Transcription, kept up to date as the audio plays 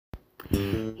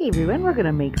Hey everyone, we're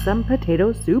gonna make some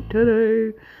potato soup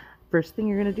today. First thing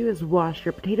you're gonna do is wash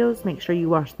your potatoes. Make sure you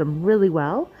wash them really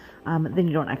well. Then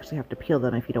you don't actually have to peel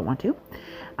them if you don't want to.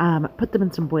 Put them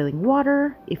in some boiling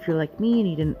water. If you're like me and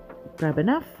you didn't grab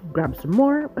enough, grab some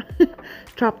more.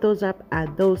 Chop those up,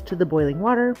 add those to the boiling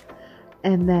water.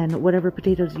 And then whatever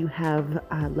potatoes you have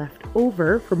left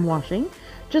over from washing,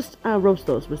 just roast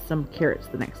those with some carrots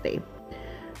the next day.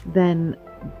 Then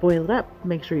boil it up,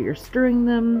 make sure you're stirring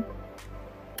them.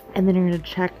 And then you're going to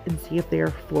check and see if they are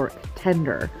fork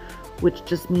tender, which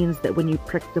just means that when you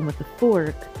prick them with a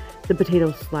fork, the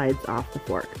potato slides off the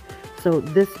fork. So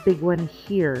this big one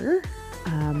here,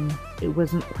 it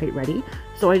wasn't quite ready,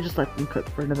 so I just let them cook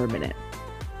for another minute.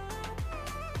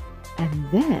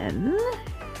 And then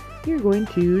you're going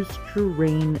to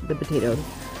strain the potatoes.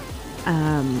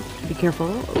 Be careful,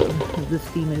 the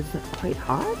steam is quite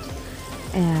hot.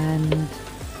 And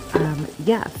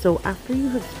yeah, so after you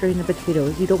have strained the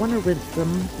potatoes, you don't want to rinse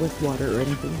them with water or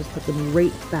anything. Just put them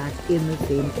right back in the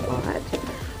same pot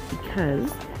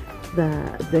because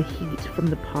the heat from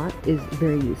the pot is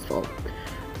very useful.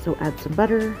 So add some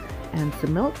butter and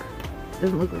some milk.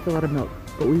 Doesn't look like a lot of milk,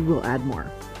 but we will add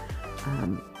more.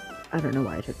 I don't know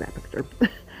why I took that picture.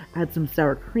 Add some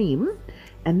sour cream,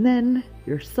 and then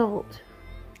your salt,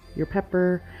 your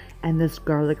pepper, and this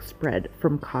garlic spread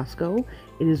from Costco.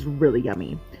 It is really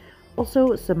yummy.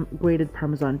 Also some grated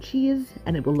Parmesan cheese,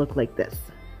 and it will look like this.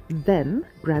 Then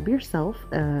grab yourself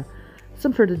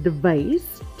some sort of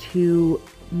device to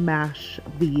mash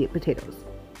the potatoes.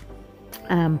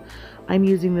 I'm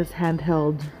using this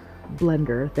handheld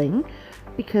blender thing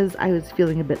because I was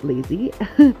feeling a bit lazy.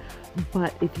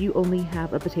 But if you only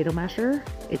have a potato masher,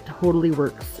 it totally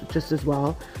works just as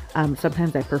well.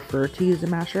 Sometimes I prefer to use a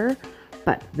masher,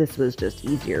 but this was just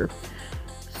easier.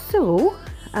 So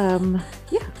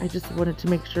yeah, I just wanted to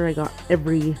make sure I got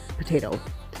every potato.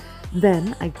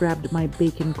 Then I grabbed my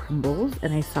bacon crumbles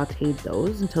and I sauteed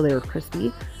those until they were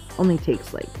crispy. Only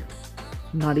takes like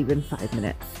not even 5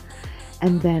 minutes.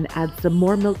 And then add some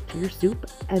more milk to your soup,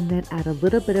 and then add a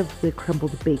little bit of the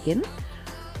crumbled bacon.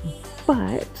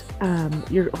 But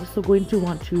you're also going to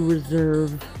want to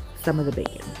reserve some of the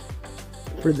bacon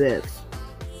for this.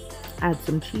 Add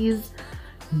some cheese.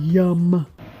 Yum.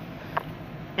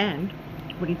 And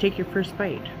when you take your first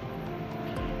bite,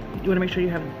 you want to make sure you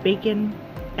have the bacon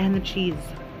and the cheese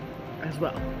as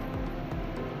well.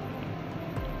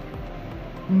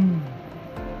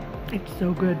 It's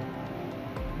so good.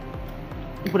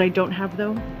 What I don't have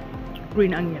though,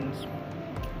 green onions.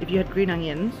 If you had green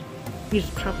onions, you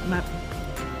just chop them up,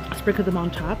 sprinkle them on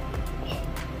top.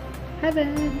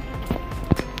 Heaven!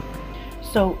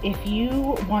 So if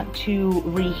you want to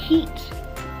reheat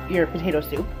your potato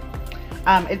soup,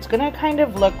 it's gonna kind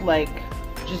of look like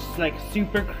just like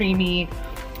super creamy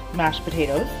mashed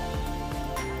potatoes.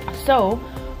 So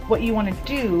what you want to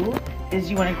do is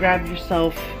you want to grab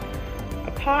yourself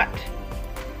a pot.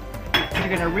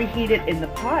 You're gonna reheat it in the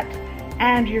pot,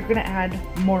 and you're gonna add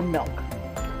more milk,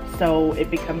 so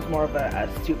it becomes more of a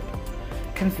soup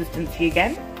consistency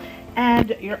again.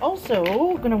 And you're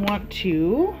also gonna want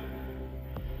to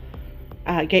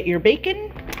get your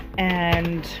bacon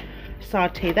and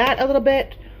saute that a little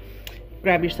bit.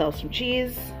 Grab yourself some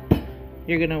cheese.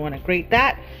 You're gonna want to grate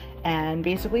that and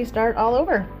basically start all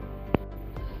over.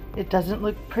 It doesn't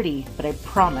look pretty, but I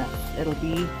promise it'll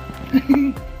be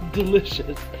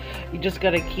delicious. You just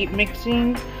gotta keep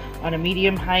mixing on a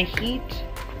medium-high heat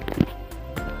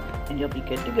and you'll be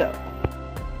good to go.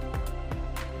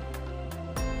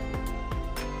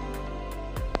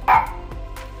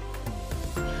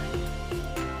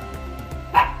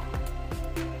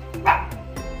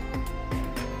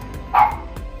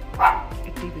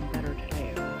 It's even better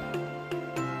today.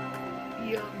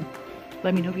 Yum.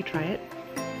 Let me know if you try it,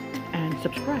 and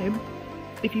subscribe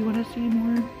if you want to see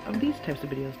more of these types of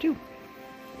videos too.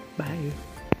 Bye.